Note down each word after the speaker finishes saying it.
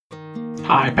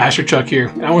Hi, Pastor Chuck here,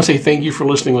 and I want to say thank you for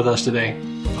listening with us today.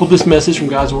 Hope this message from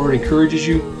God's Word encourages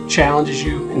you, challenges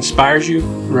you, inspires you,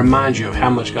 and reminds you of how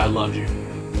much God loves you.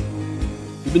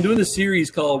 We've been doing this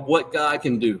series called What God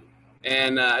Can Do,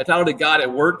 and I titled it God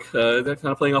at Work. They're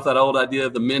kind of playing off that old idea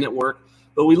of the men at work,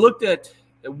 but we looked at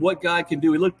what God can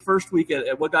do. We looked first week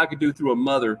at what God could do through a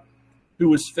mother who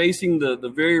was facing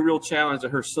the very real challenge that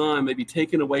her son may be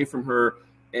taken away from her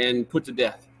and put to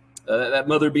death. That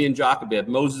mother being Jochebed,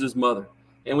 Moses' mother.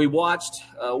 And we watched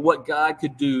what God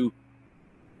could do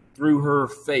through her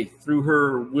faith, through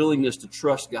her willingness to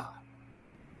trust God.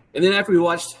 And then after we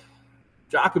watched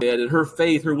Jochebed and her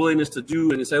faith, her willingness to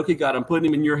do and say, okay, God, I'm putting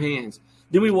him in your hands.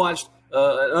 Then we watched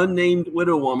an unnamed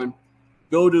widow woman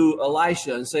go to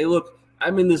Elisha and say, look,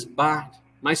 I'm in this bind.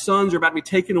 My sons are about to be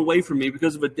taken away from me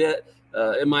because of a debt,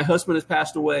 and my husband has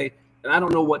passed away, and I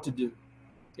don't know what to do.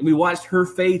 And we watched her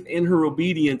faith and her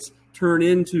obedience turn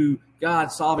into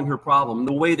God solving her problem,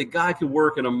 the way that God could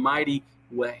work in a mighty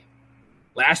way.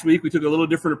 Last week, we took a little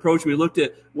different approach. We looked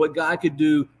at what God could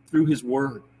do through his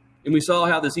word. And we saw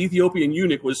how this Ethiopian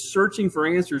eunuch was searching for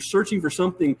answers, searching for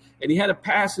something. And he had a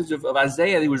passage of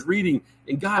Isaiah that he was reading.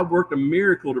 And God worked a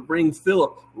miracle to bring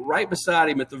Philip right beside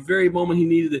him at the very moment he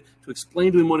needed it to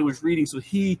explain to him what he was reading so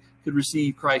he could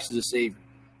receive Christ as a Savior.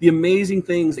 The amazing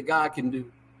things that God can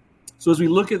do. So as we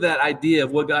look at that idea of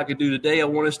what God could do today, I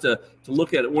want us to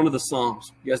look at one of the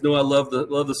Psalms. You guys know I love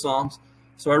the Psalms.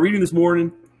 So our reading this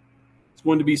morning is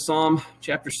going to be Psalm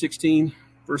chapter 16,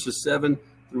 verses 7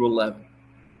 through 11.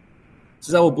 It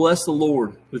says, I will bless the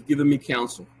Lord who hath given me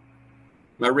counsel.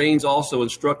 My reins also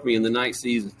instruct me in the night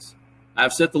seasons. I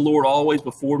have set the Lord always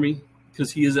before me,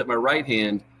 because he is at my right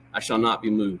hand, I shall not be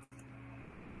moved.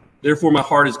 Therefore my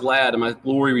heart is glad, and my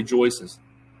glory rejoices.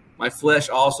 My flesh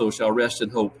also shall rest in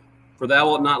hope. For thou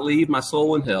wilt not leave my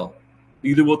soul in hell,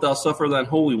 neither wilt thou suffer thine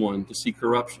Holy One to see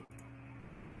corruption.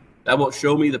 Thou wilt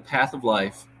show me the path of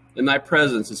life. In thy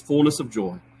presence is fullness of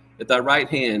joy. At thy right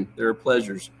hand there are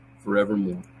pleasures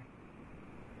forevermore.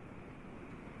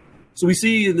 So we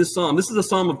see in this psalm, this is a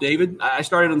psalm of David. I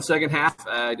started in the second half.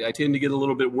 I tend to get a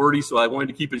little bit wordy, so I wanted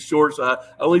to keep it short. So I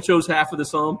only chose half of the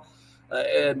psalm.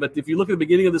 But if you look at the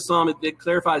beginning of the psalm, it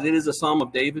clarifies it is a psalm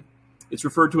of David. It's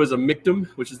referred to as a miktam,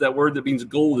 which is that word that means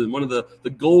golden, one of the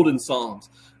golden psalms.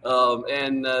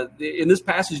 In this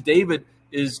passage, David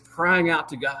is crying out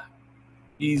to God.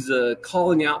 He's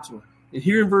calling out to him. And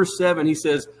here in verse 7, he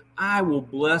says, I will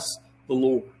bless the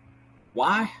Lord.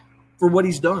 Why? For what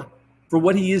he's done, for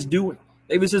what he is doing.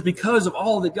 David says, because of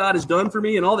all that God has done for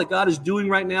me and all that God is doing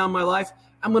right now in my life,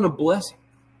 I'm going to bless him.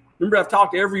 Remember, I've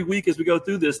talked every week as we go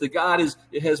through this that God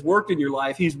has worked in your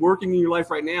life. He's working in your life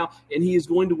right now, and he is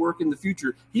going to work in the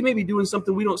future. He may be doing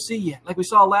something we don't see yet, like we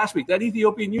saw last week. That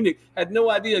Ethiopian eunuch had no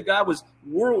idea God was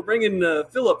bringing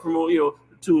Philip from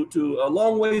to a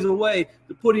long ways away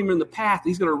to put him in the path.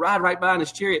 He's going to ride right by in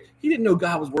his chariot. He didn't know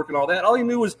God was working all that. All he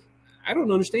knew was, I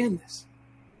don't understand this.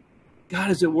 God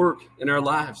is at work in our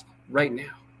lives right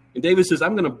now. And David says,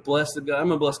 I'm going to bless God. I'm going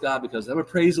to bless God because I'm going to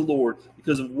praise the Lord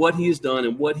because of what he has done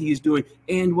and what he is doing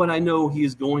and what I know he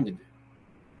is going to do.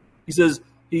 He says,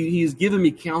 he has given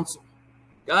me counsel.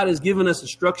 God has given us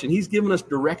instruction. He's given us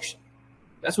direction.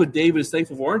 That's what David is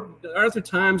thankful for. Aren't there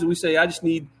times that we say, I just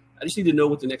need to know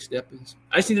what the next step is.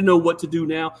 I just need to know what to do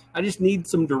now. I just need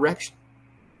some direction.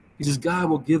 He says, God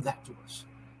will give that to us.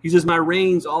 He says, my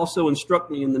reins also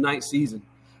instruct me in the night season.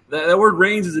 That word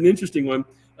reins is an interesting one.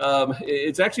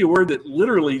 It's actually a word that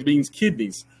literally means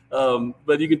kidneys,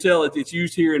 but you can tell it's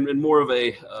used here in more of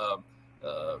an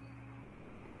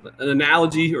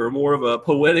analogy or more of a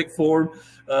poetic form,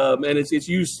 and it's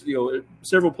used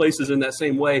several places in that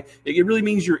same way. It really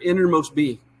means your innermost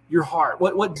being, your heart,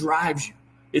 what drives you.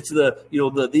 It's the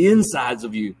insides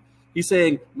of you. He's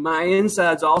saying, my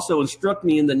insides also instruct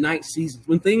me in the night seasons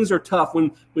when things are tough,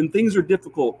 when things are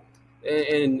difficult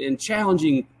and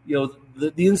challenging.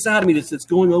 The inside of me that's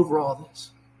going over all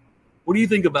this. What do you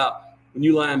think about when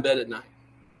you lie in bed at night?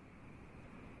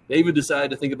 David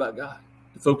decided to think about God,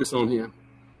 to focus on him.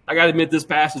 I got to admit, this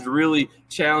passage really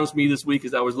challenged me this week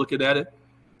as I was looking at it.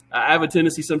 I have a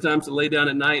tendency sometimes to lay down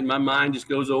at night and my mind just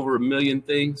goes over a million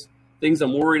things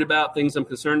I'm worried about, things I'm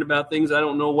concerned about, things I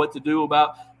don't know what to do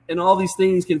about. And all these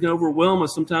things can overwhelm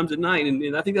us sometimes at night.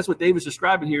 And I think that's what David's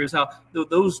describing here is how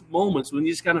those moments when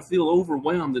you just kind of feel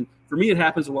overwhelmed. And for me, it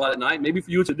happens a lot at night. Maybe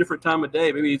for you, it's a different time of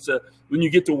day. Maybe it's when you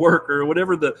get to work or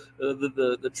whatever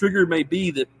the trigger may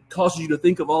be that causes you to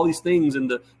think of all these things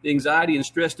and the anxiety and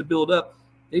stress to build up.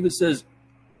 David says,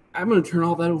 I'm going to turn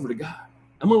all that over to God.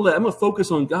 I'm going to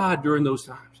focus on God during those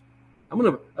times. I'm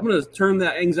going to turn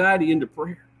that anxiety into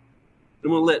prayer. I'm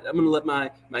gonna let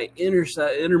my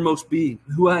innermost being,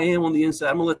 who I am on the inside,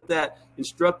 I'm gonna let that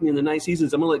instruct me in the night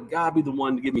seasons. I'm gonna let God be the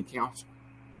one to give me counsel.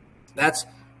 That's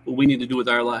what we need to do with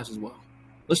our lives as well.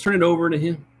 Let's turn it over to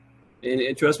Him.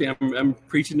 And trust me, I'm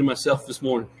preaching to myself this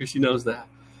morning because she knows that.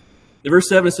 In verse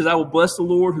 7 it says, I will bless the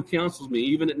Lord who counsels me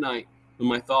even at night when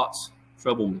my thoughts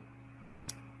trouble me.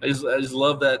 I just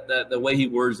love that the way he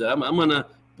words that. I'm going to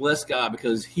bless God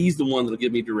because He's the one that'll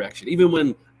give me direction. Even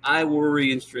when I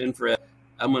worry and fret,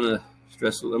 I'm going to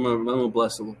stress. I'm going to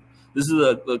bless the Lord. This is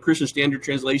the Christian Standard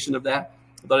translation of that.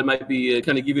 I thought it might be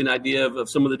kind of give you an idea of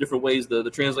some of the different ways the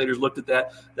translators looked at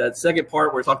that. That second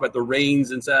part where it talked about the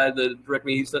reins inside the direct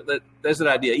me, that's an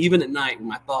idea. Even at night when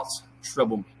my thoughts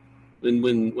trouble me,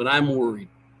 when I'm worried,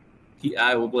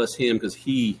 I will bless Him because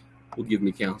He will give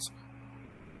me counsel.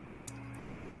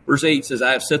 Verse 8 says,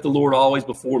 I have set the Lord always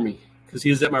before me, because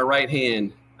He is at my right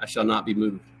hand, I shall not be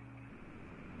moved.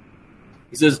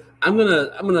 He says, I'm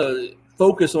gonna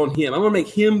focus on Him. I'm gonna make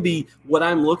Him be what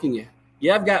I'm looking at.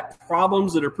 Yeah, I've got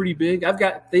problems that are pretty big. I've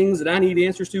got things that I need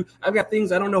answers to. I've got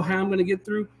things I don't know how I'm going to get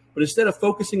through. But instead of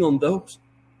focusing on those,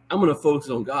 I'm going to focus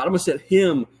on God. I'm going to set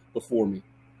Him before me.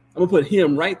 I'm going to put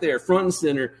Him right there, front and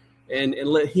center, and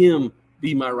let Him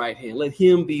be my right hand. Let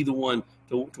Him be the one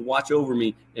to watch over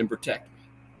me and protect me.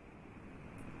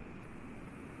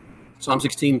 Psalm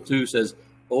 16:2 says,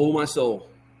 O my soul,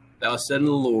 thou hast said in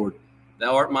the Lord,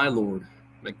 thou art my Lord.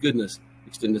 My goodness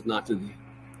extendeth not to thee.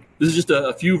 This is just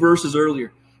a few verses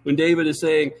earlier when David is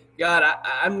saying, God,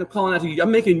 I'm calling out to you. I'm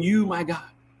making you my God.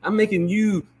 I'm making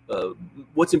you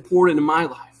what's important in my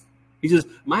life. He says,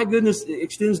 my goodness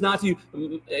extends not to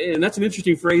you. And that's an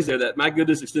interesting phrase there, that my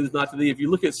goodness extends not to thee. If you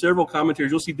look at several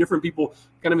commentaries, you'll see different people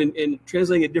kind of in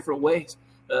translating it different ways.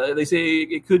 They say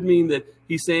it could mean that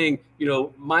he's saying,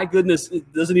 my goodness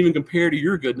doesn't even compare to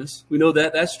your goodness. We know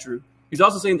that that's true. He's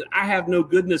also saying that I have no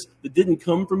goodness that didn't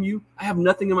come from you. I have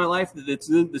nothing in my life that's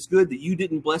good that you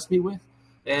didn't bless me with.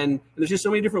 And there's just so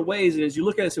many different ways. And as you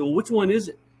look at it, say, well, which one is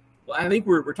it? Well, I think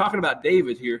we're talking about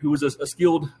David here, who was a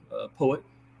skilled poet,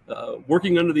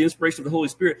 working under the inspiration of the Holy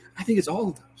Spirit. I think it's all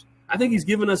of those. I think he's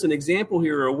given us an example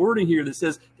here, or a wording here that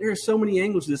says there are so many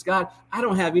angles to this. God, I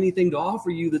don't have anything to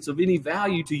offer you that's of any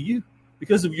value to you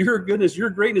because of your goodness, your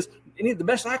greatness. The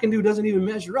best I can do doesn't even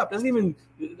measure up, doesn't even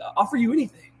offer you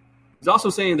anything. He's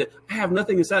also saying that I have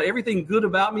nothing inside. Everything good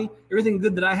about me, everything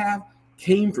good that I have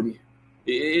came from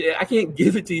you. I can't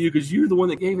give it to you because you're the one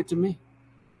that gave it to me.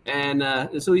 And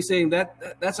so he's saying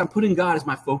that's I'm putting God as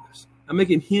my focus. I'm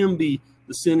making Him be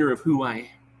the center of who I am.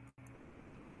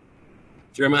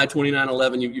 Jeremiah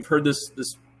 29:11. You've heard this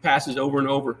passage over and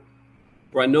over.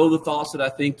 For I know the thoughts that I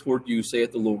think toward you,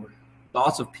 saith the Lord,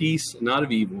 thoughts of peace and not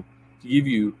of evil, to give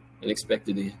you an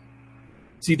expected end.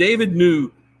 See, David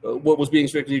knew what was being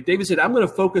expected. David said, I'm going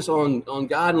to focus on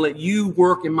God and let you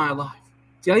work in my life.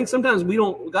 See, I think sometimes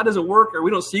God doesn't work, or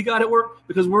we don't see God at work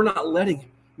because we're not letting Him.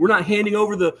 We're not handing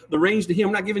over the reins to Him.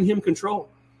 We're not giving Him control.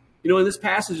 In this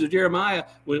passage of Jeremiah,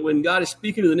 when God is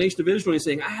speaking to the nation of Israel, He's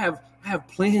saying, I have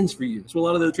plans for you. So a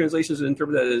lot of the translations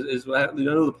interpret that as I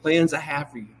know the plans I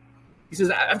have for you. He says,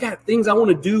 I've got things I want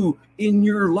to do in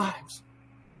your lives,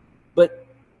 but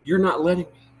you're not letting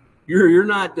me. You're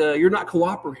not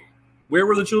cooperating. Where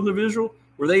were the children of Israel?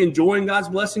 Were they enjoying God's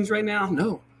blessings right now?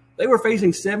 No. They were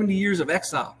facing 70 years of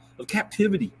exile, of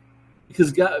captivity.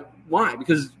 Because God, why?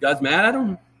 Because God's mad at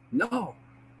them? No.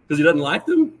 Because He doesn't like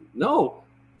them? No.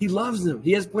 He loves them.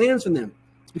 He has plans for them.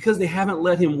 It's because they haven't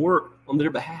let Him work on their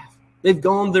behalf. They've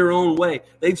gone their own way.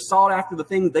 They've sought after the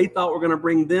things they thought were going to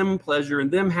bring them pleasure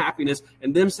and them happiness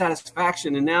and them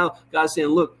satisfaction. And now God's saying,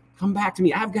 look, come back to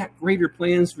me. I've got greater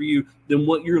plans for you than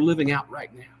what you're living out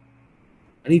right now.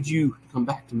 I need you to come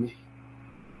back to me.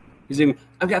 He's saying,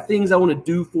 I've got things I want to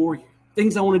do for you,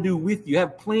 things I want to do with you. I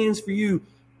have plans for you,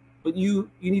 but you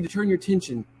need to turn your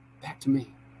attention back to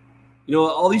me.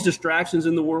 All these distractions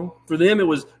in the world, for them, it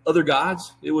was other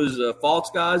gods. It was false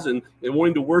gods and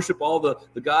wanting to worship all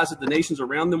the gods that the nations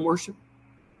around them worship.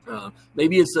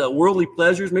 Maybe it's worldly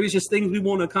pleasures. Maybe it's just things we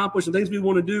want to accomplish and things we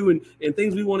want to do and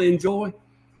things we want to enjoy.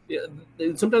 Yeah,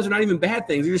 sometimes they're not even bad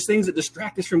things. They're just things that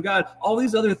distract us from God. All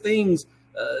these other things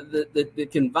that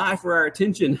can vie for our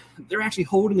attention, they're actually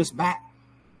holding us back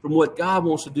from what God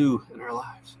wants to do in our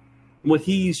lives and what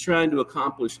He's trying to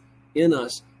accomplish in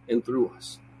us and through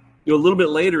us. A little bit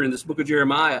later in this book of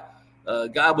Jeremiah,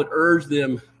 God would urge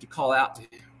them to call out to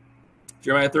Him.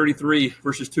 Jeremiah 33,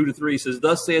 verses 2-3 says,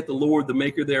 Thus saith the Lord, the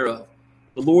maker thereof,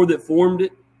 the Lord that formed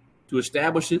it to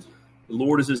establish it, the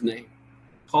Lord is His name.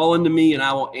 Call unto me, and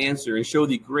I will answer, and show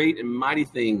thee great and mighty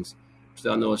things which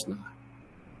thou knowest not.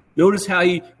 Notice how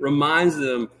He reminds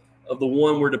them of the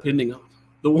one we're depending on.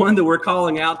 the one that we're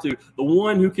calling out to, the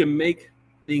one who can make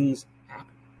things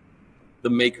happen, the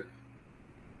maker.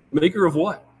 Maker of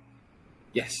what?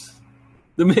 Yes,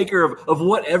 the maker of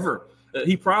whatever.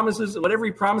 He promises, whatever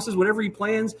he promises, whatever he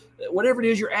plans, whatever it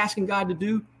is you're asking God to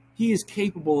do, he is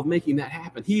capable of making that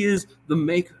happen. He is the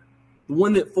maker, the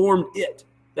one that formed it,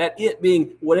 that it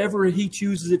being whatever he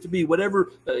chooses it to be,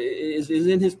 whatever is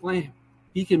in his plan.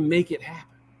 He can make it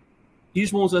happen. He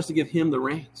just wants us to give him the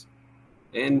reins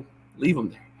and leave him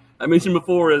there. I mentioned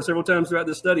before several times throughout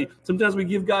this study, sometimes we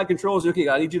give God control. Say, okay,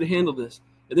 God, I need you to handle this.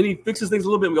 And then he fixes things a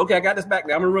little bit. And we go, okay, I got this back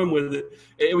now. I'm going to run with it.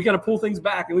 And we kind of pull things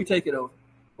back and we take it over.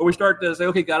 Or we start to say,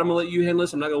 okay, God, I'm going to let you handle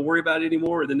this. I'm not going to worry about it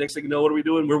anymore. And the next thing you know, what are we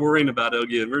doing? We're worrying about it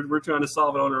again. We're trying to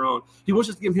solve it on our own. He wants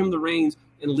us to give him the reins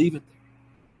and leave it there.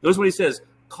 Notice what he says,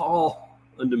 call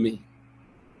unto me.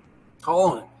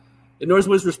 Call on him. And notice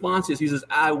what his response is. He says,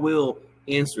 I will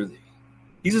answer thee.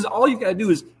 He says, all you got to do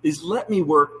is let me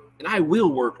work, and I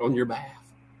will work on your behalf.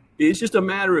 It's just a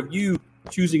matter of you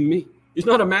choosing me. It's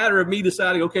not a matter of me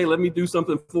deciding, okay, let me do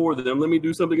something for them. Let me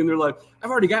do something in their life. I've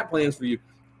already got plans for you.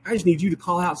 I just need you to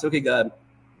call out and say, okay, God,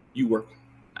 you work.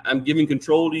 I'm giving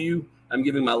control to you. I'm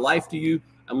giving my life to you.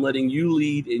 I'm letting you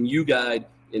lead and you guide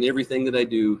in everything that I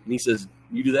do. And he says,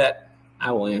 you do that,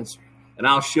 I will answer. And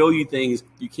I'll show you things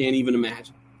you can't even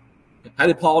imagine. How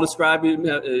did Paul describe it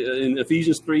in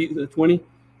Ephesians 3:20?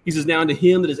 He says, now unto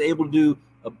him that is able to do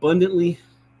abundantly,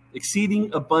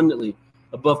 exceeding abundantly,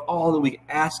 above all that we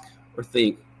ask or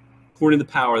think, according to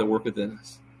the power that worketh in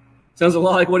us. Sounds a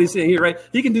lot like what he's saying here, right?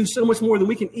 He can do so much more than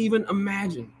we can even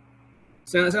imagine.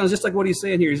 Sounds just like what he's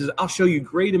saying here. He says, I'll show you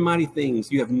great and mighty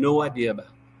things you have no idea about.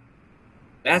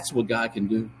 That's what God can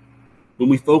do when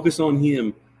we focus on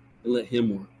him and let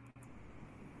him work.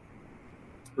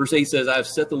 Verse 8 says, I have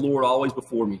set the Lord always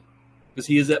before me, because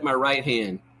he is at my right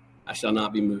hand. I shall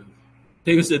not be moved.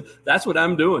 David said, that's what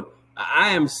I'm doing.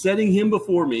 I am setting him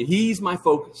before me. He's my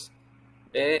focus.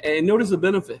 And notice the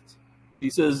benefit. He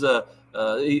says,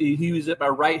 he was at my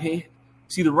right hand.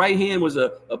 See, the right hand was a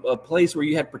place where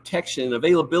you had protection,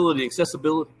 availability,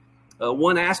 accessibility.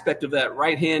 One aspect of that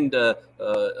right hand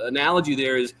analogy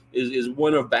there is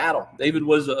one of battle. David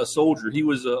was a soldier. He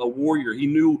was a warrior. He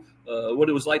knew what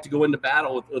it was like to go into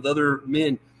battle with other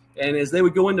men. And as they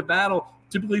would go into battle,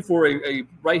 typically for a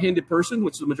right-handed person,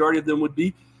 which the majority of them would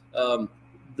be, you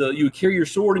would carry your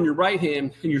sword in your right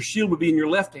hand and your shield would be in your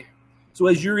left hand. So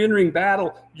as you're entering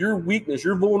battle, your weakness,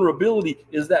 your vulnerability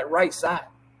is that right side,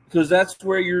 because that's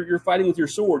where you're fighting with your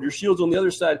sword. Your shield's on the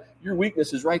other side. Your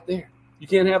weakness is right there. You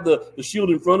can't have the shield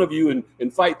in front of you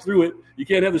and fight through it. You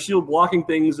can't have the shield blocking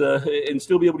things and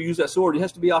still be able to use that sword. It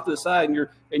has to be off to the side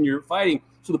and you're fighting.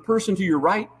 So the person to your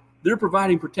right, they're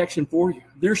providing protection for you.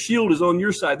 Their shield is on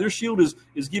your side. Their shield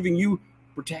is giving you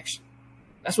protection.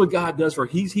 That's what God does for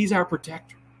us. He's our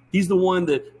protector. He's the one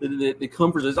that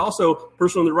comforts us. Also,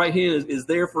 person on the right hand is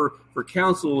there for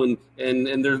counsel and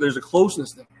there's a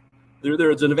closeness there.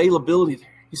 There's an availability there.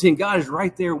 He's saying God is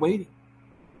right there waiting.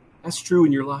 That's true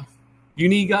in your life. You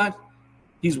need God?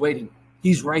 He's waiting.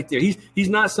 He's right there. He's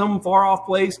not some far off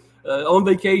place on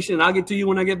vacation. I'll get to you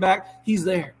when I get back. He's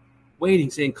there waiting,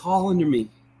 saying, call unto me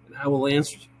and I will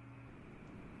answer you.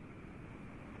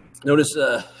 Notice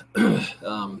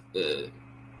in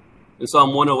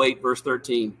Psalm 108, verse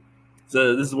 13.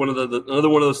 So this is another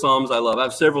one of those Psalms I love. I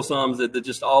have several Psalms that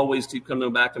just always keep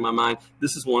coming back to my mind.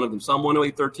 This is one of them. Psalm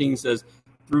 108:13 says,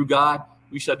 through God,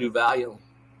 we shall do valiantly.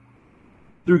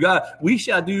 Through God, we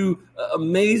shall do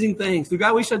amazing things. Through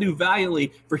God, we shall do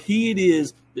valiantly, for he it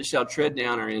is that shall tread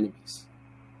down our enemies.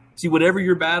 See, whatever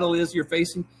your battle is you're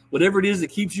facing, whatever it is that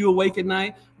keeps you awake at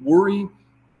night, worrying,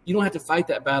 you don't have to fight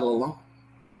that battle alone.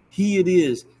 He it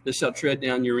is that shall tread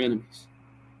down your enemies.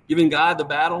 Giving God the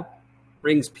battle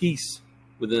brings peace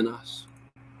within us.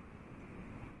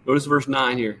 Notice verse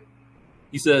 9 here.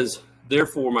 He says,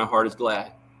 therefore my heart is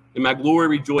glad, and my glory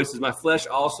rejoices. My flesh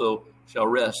also shall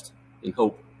rest in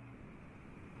hope.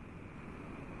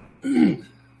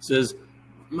 Says,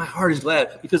 my heart is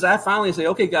glad because I finally say,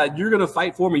 okay, God, you're going to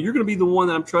fight for me. You're going to be the one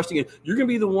that I'm trusting in. You're going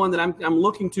to be the one that I'm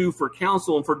looking to for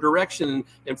counsel and for direction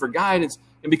and for guidance.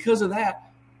 And because of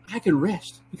that, I can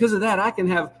rest. Because of that, I can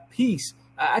have peace.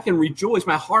 I can rejoice.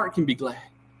 My heart can be glad.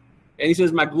 And he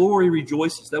says, my glory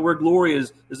rejoices. That word glory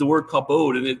is the word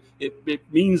kabod, and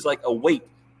it means like a weight.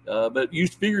 But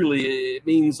used figuratively, it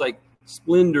means like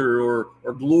splendor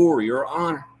or glory or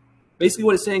honor. Basically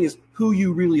what it's saying is who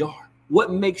you really are.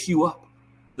 What makes you up?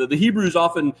 The Hebrews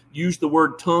often use the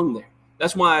word tongue there.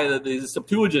 That's why the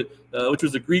Septuagint, which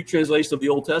was the Greek translation of the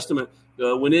Old Testament,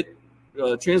 when it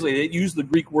translated, it used the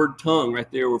Greek word tongue right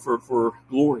there for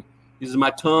glory. He says,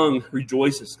 my tongue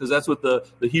rejoices, because that's what the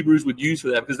Hebrews would use for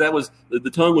that, because that was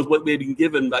the tongue was what we had been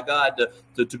given by God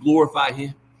to glorify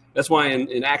him. That's why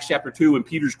in Acts chapter 2, when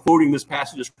Peter's quoting this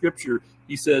passage of scripture,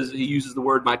 he uses the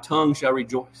word, my tongue shall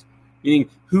rejoice, meaning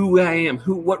who I am,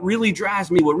 what really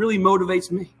drives me, what really motivates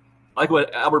me. I like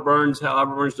what Albert Burns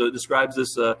describes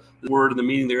this word and the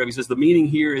meaning thereof. He says the meaning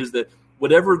here is that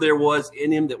whatever there was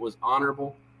in him that was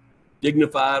honorable,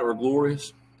 dignified, or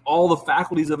glorious, all the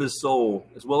faculties of his soul,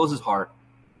 as well as his heart,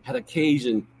 had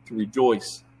occasion to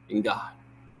rejoice in God.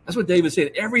 That's what David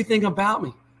said. Everything about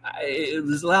me,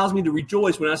 it allows me to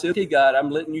rejoice when I say, okay, God,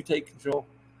 I'm letting you take control.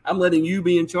 I'm letting you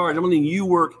be in charge. I'm letting you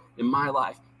work in my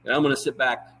life. And I'm going to sit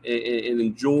back and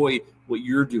enjoy what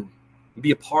you're doing and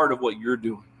be a part of what you're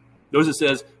doing. Notice it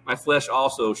says, my flesh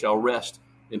also shall rest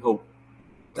in hope.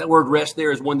 That word rest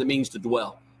there is one that means to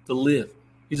dwell, to live.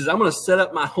 He says, I'm going to set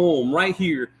up my home right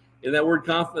here. And that word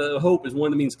hope is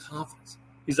one that means confidence.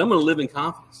 He says, I'm going to live in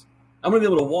confidence. I'm going to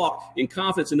be able to walk in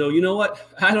confidence and know, you know what?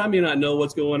 I may not know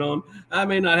what's going on. I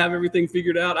may not have everything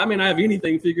figured out. I may not have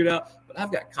anything figured out. But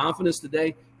I've got confidence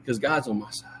today because God's on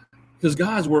my side. Because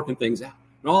God's working things out.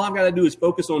 And all I've got to do is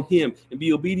focus on him and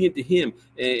be obedient to him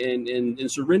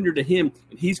and surrender to him.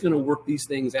 And he's going to work these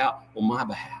things out on my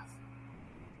behalf.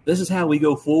 This is how we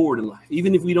go forward in life.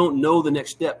 Even if we don't know the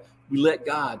next step, we let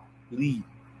God lead.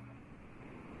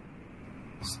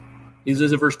 He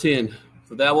says in verse 10,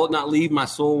 for thou wilt not leave my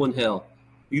soul in hell,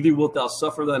 neither wilt thou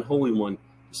suffer thine Holy One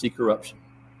to see corruption.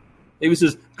 David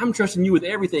says, I'm trusting you with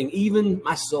everything, even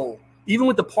my soul, even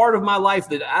with the part of my life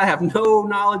that I have no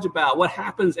knowledge about, what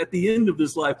happens at the end of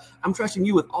this life. I'm trusting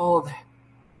you with all of that.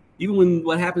 Even when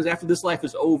what happens after this life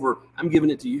is over, I'm giving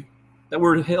it to you. That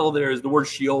word hell there is the word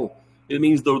Sheol. It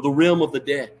means the realm of the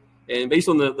dead. And based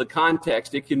on the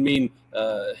context, it can mean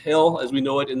hell as we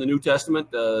know it in the New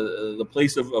Testament, the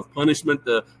place of punishment,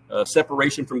 the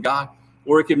separation from God,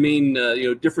 or it can mean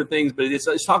different things. But it's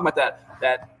talking about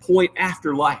that point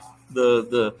after life,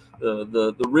 the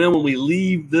realm when we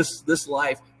leave this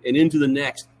life and into the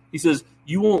next. He says,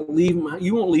 you won't leave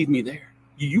me there.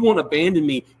 You won't abandon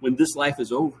me when this life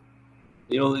is over.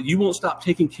 You won't stop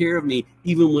taking care of me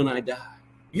even when I die.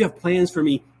 You have plans for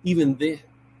me even then.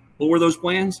 What were those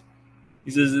plans? He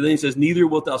says, neither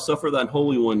wilt thou suffer thine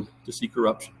Holy One to see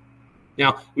corruption.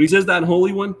 Now, when he says thine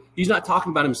Holy One, he's not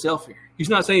talking about himself here. He's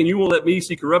not saying you won't let me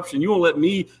see corruption. You won't let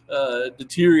me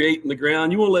deteriorate in the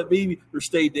ground. You won't let me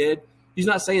stay dead. He's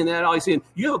not saying that at all. He's saying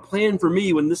you have a plan for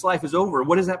me when this life is over.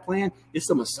 What is that plan? It's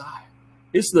the Messiah.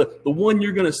 It's the one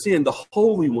you're going to send, the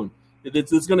Holy One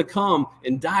that's going to come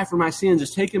and die for my sins.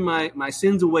 It's taking my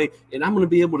sins away, and I'm going to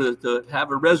be able to have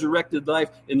a resurrected life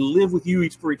and live with you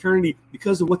for eternity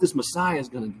because of what this Messiah is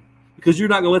going to do. Because you're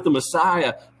not going to let the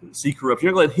Messiah see corruption.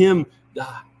 You're not going to let him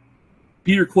die.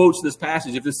 Peter quotes this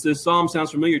passage. If this psalm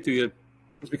sounds familiar to you,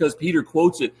 it's because Peter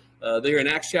quotes it there in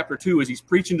Acts chapter 2 as he's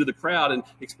preaching to the crowd and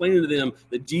explaining to them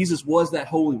that Jesus was that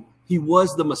Holy One. He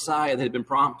was the Messiah that had been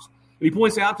promised. And he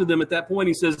points out to them at that point,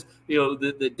 he says,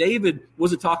 that David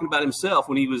wasn't talking about himself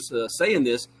when he was saying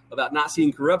this about not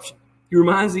seeing corruption. He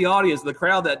reminds the audience, the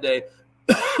crowd that day,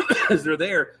 as they're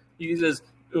there, he says,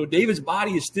 David's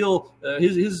body is still,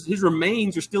 his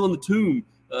remains are still in the tomb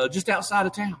just outside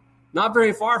of town. Not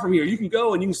very far from here. You can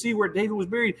go and you can see where David was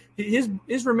buried.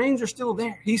 His remains are still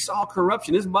there. He saw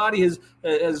corruption. His body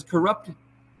has corrupted.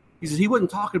 He says he wasn't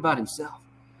talking about himself.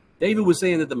 David was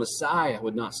saying that the Messiah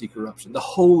would not see corruption, the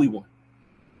Holy One.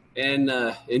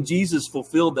 And Jesus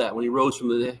fulfilled that when he rose from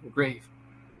the grave.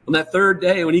 On that third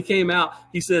day, when he came out,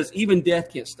 he says, even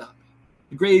death can't stop me.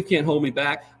 The grave can't hold me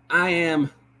back. I am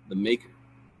the maker.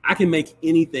 I can make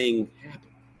anything happen.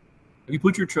 Have you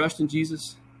put your trust in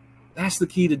Jesus? That's the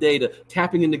key today to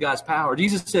tapping into God's power.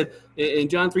 Jesus said in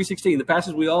John 3:16, the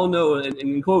passage we all know,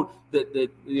 and quote,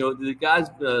 that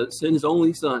God sent his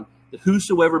only Son, that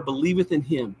whosoever believeth in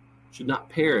him should not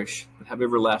perish, but have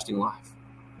everlasting life.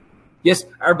 Yes,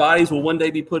 our bodies will one day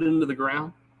be put into the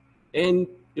ground. And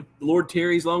if the Lord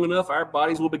tarries long enough, our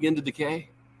bodies will begin to decay.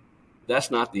 That's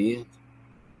not the end.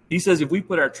 He says if we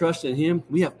put our trust in him,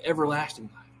 we have everlasting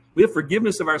life. We have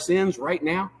forgiveness of our sins right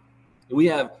now. And we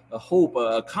have a hope,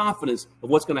 a confidence of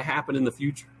what's going to happen in the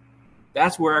future.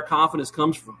 That's where our confidence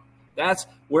comes from. That's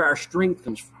where our strength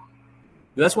comes from.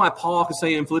 And that's why Paul can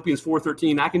say in Philippians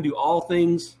 4:13, I can do all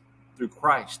things through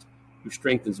Christ who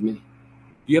strengthens me. Do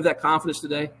you have that confidence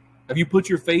today? Have you put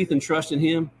your faith and trust in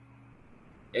him?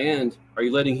 And are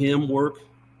you letting him work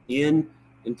in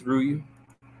and through you?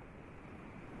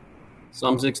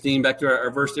 Psalm 16, back to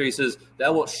our verse there, he says,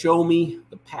 thou wilt show me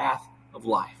the path of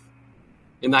life.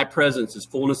 In thy presence is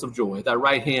fullness of joy. At thy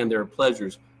right hand there are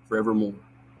pleasures forevermore.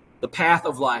 The path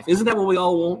of life. Isn't that what we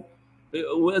all want?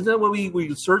 Isn't that what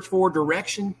we search for?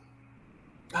 Direction?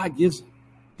 God gives it.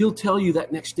 He'll tell you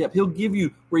that next step. He'll give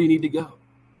you where you need to go.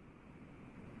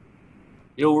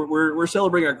 You know, we're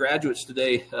celebrating our graduates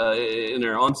today in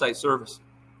our on-site service,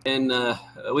 and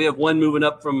we have one moving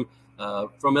up from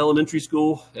elementary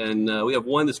school, and we have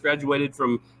one that's graduated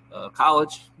from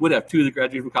college. Would have two that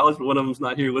graduated from college, but one of them's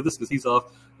not here with us because he's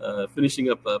off finishing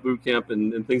up boot camp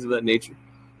and things of that nature.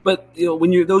 But you know,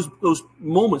 when you're those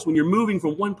moments when you're moving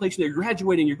from one place and you're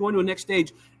graduating, you're going to a next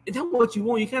stage, and tell me what you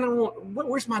want. You kind of want,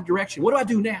 where's my direction? What do I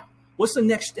do now? What's the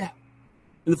next step?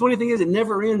 And the funny thing is, it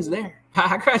never ends there.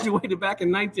 I graduated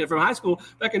from high school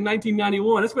back in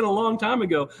 1991. It's been a long time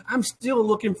ago. I'm still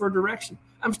looking for direction.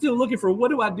 I'm still looking for what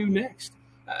do I do next?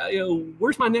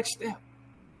 Where's my next step?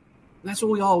 And that's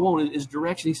what we all want is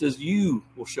direction. He says, you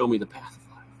will show me the path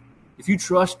of life. If you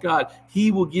trust God,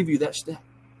 he will give you that step.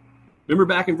 Remember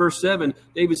back in verse 7,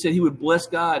 David said he would bless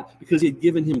God because he had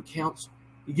given him counsel.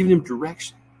 He'd given him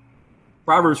direction.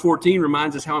 Proverbs 14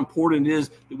 reminds us how important it is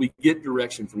that we get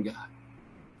direction from God.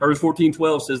 Proverbs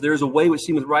 14:12 says, there is a way which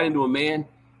seemeth right unto a man,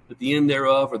 but the end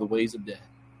thereof are the ways of death.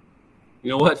 You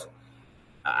know what?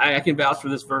 I can vouch for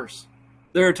this verse.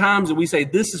 There are times that we say,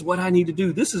 this is what I need to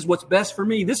do. This is what's best for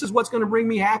me. This is what's going to bring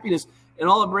me happiness. And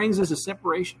all it brings us is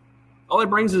separation. All it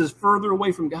brings us is further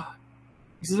away from God.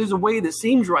 He says there's a way that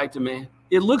seems right to man.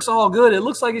 It looks all good. It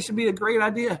looks like it should be a great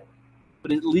idea.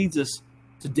 But it leads us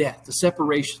to death, to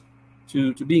separation,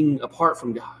 to being apart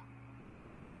from God.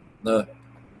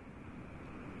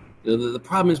 The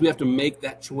problem is we have to make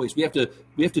that choice. We have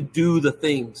to do the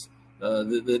things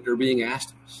that are being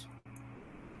asked of us.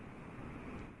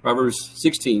 Proverbs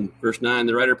 16, verse 9,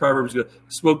 the writer of Proverbs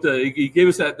he gave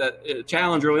us that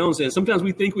challenge early on, saying sometimes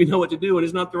we think we know what to do and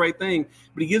it's not the right thing,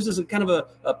 but he gives us a kind of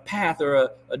a path or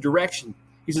a direction.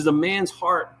 He says, a man's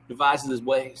heart devises his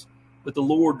ways, but the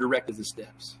Lord directed his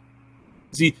steps.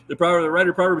 See, the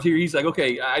writer of Proverbs here, he's like,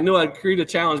 okay, I know I created a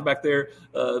challenge back there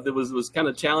that was kind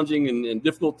of challenging and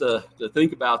difficult to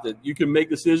think about, that you can make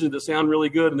decisions that sound really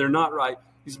good and they're not right.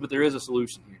 He says, but there is a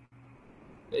solution here.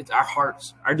 It's our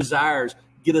hearts, our desires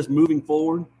get us moving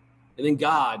forward, and then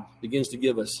God begins to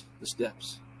give us the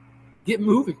steps. Get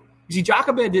moving. You see,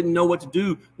 Jochebed didn't know what to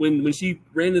do when she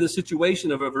ran into the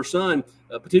situation of her son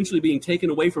potentially being taken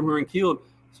away from her and killed.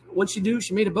 What did she do?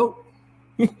 She made a boat.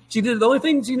 She did the only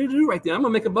thing she needed to do right there. I'm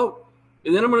going to make a boat,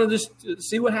 and then I'm going to just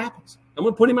see what happens. I'm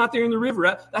going to put him out there in the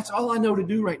river. That's all I know to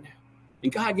do right now.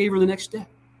 And God gave her the next step.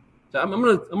 So I'm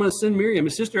going to send Miriam,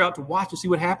 his sister, out to watch and see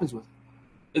what happens with her.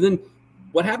 And then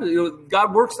what happens?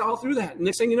 God works all through that. And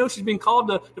next thing you know, she's being called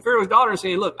to Pharaoh's daughter and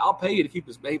saying, look, I'll pay you to keep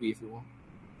this baby if you want.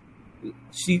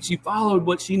 She followed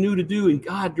what she knew to do, and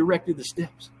God directed the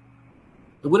steps.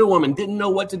 The widow woman didn't know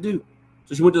what to do,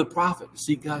 so she went to the prophet to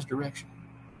seek God's direction.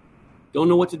 Don't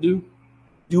know what to do?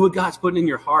 Do what God's putting in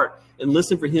your heart and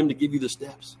listen for him to give you the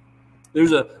steps.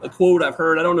 There's a quote I've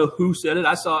heard. I don't know who said it.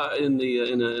 I saw it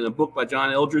in a book by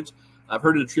John Eldredge. I've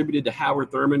heard it attributed to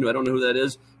Howard Thurman, who I don't know who that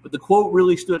is. But the quote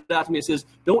really stood out to me. It says,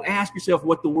 don't ask yourself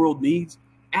what the world needs.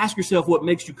 Ask yourself what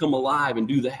makes you come alive and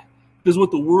do that. Because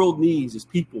what the world needs is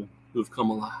people who have come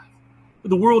alive. What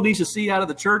the world needs to see out of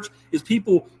the church is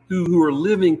people who are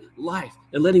living life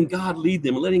and letting God lead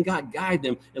them and letting God guide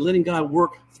them and letting God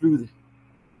work through them.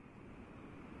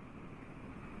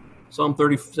 Psalm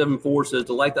 37:4 says,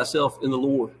 delight thyself in the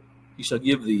Lord. He shall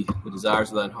give thee the desires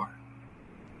of thine heart.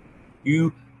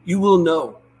 You will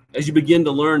know as you begin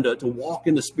to learn to walk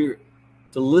in the Spirit,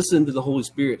 to listen to the Holy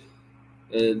Spirit.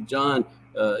 And John,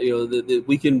 that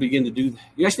we can begin to do that.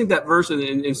 You guys think that verse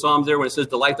in Psalms there when it says,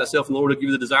 delight thyself in the Lord, will give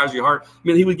you the desires of your heart. I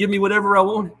mean, he would give me whatever I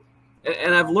wanted.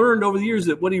 And I've learned over the years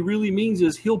that what he really means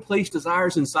is he'll place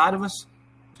desires inside of us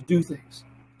to do things,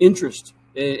 interest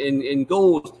and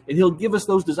goals, and he'll give us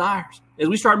those desires. As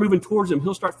we start moving towards him,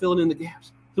 he'll start filling in the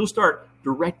gaps. He'll start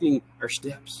directing our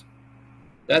steps.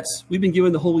 We've been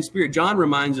given the Holy Spirit. John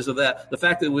reminds us of that. The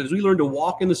fact that as we learn to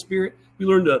walk in the Spirit, we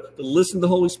learn to listen to the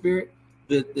Holy Spirit,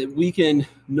 that we can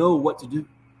know what to do.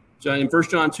 So in 1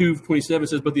 John 2:27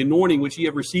 says, but the anointing which ye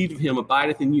have received of him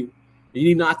abideth in you. And ye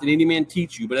need not that any man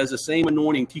teach you, but as the same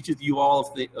anointing teacheth you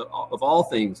all of all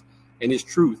things, and is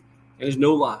truth, and is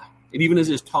no lie. And even as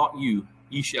it is taught you,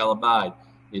 ye shall abide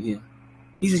in him.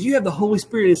 He says, you have the Holy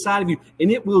Spirit inside of you,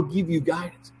 and it will give you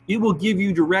guidance. It will give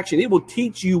you direction. It will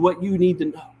teach you what you need to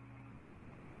know.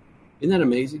 Isn't that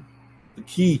amazing? The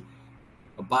key,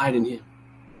 abide in him.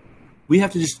 We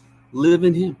have to just live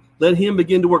in him. Let him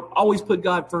begin to work. Always put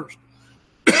God first.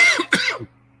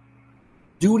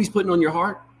 Do what he's putting on your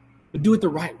heart, but do it the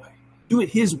right way. Do it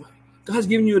his way. God's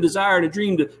giving you a desire and a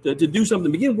dream to do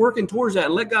something. Begin working towards that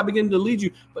and let God begin to lead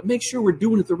you. But make sure we're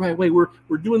doing it the right way. We're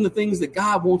doing the things that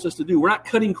God wants us to do. We're not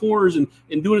cutting corners and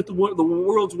doing it the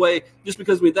world's way just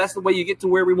because that's the way you get to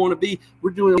where we want to be. We're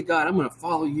doing it, God, I'm going to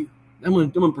follow you. I'm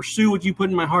going to pursue what you put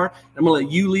in my heart. I'm going to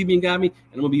let you lead me and guide me.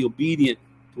 And I'm going to be obedient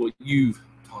to what you've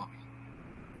taught me.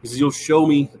 Because you'll show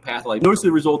me the path of life. Notice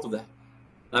the result of that.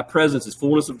 Thy presence is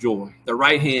fullness of joy. The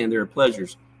right hand, there are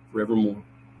pleasures forevermore.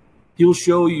 He'll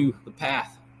show you the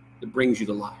path that brings you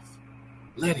to life.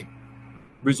 Let him.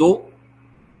 Result,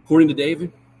 according to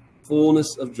David,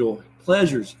 fullness of joy,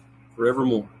 pleasures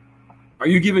forevermore. Are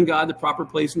you giving God the proper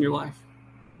place in your life?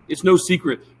 It's no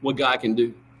secret what God can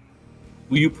do.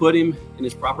 Will you put him in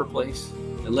his proper place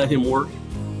and let him work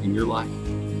in your life?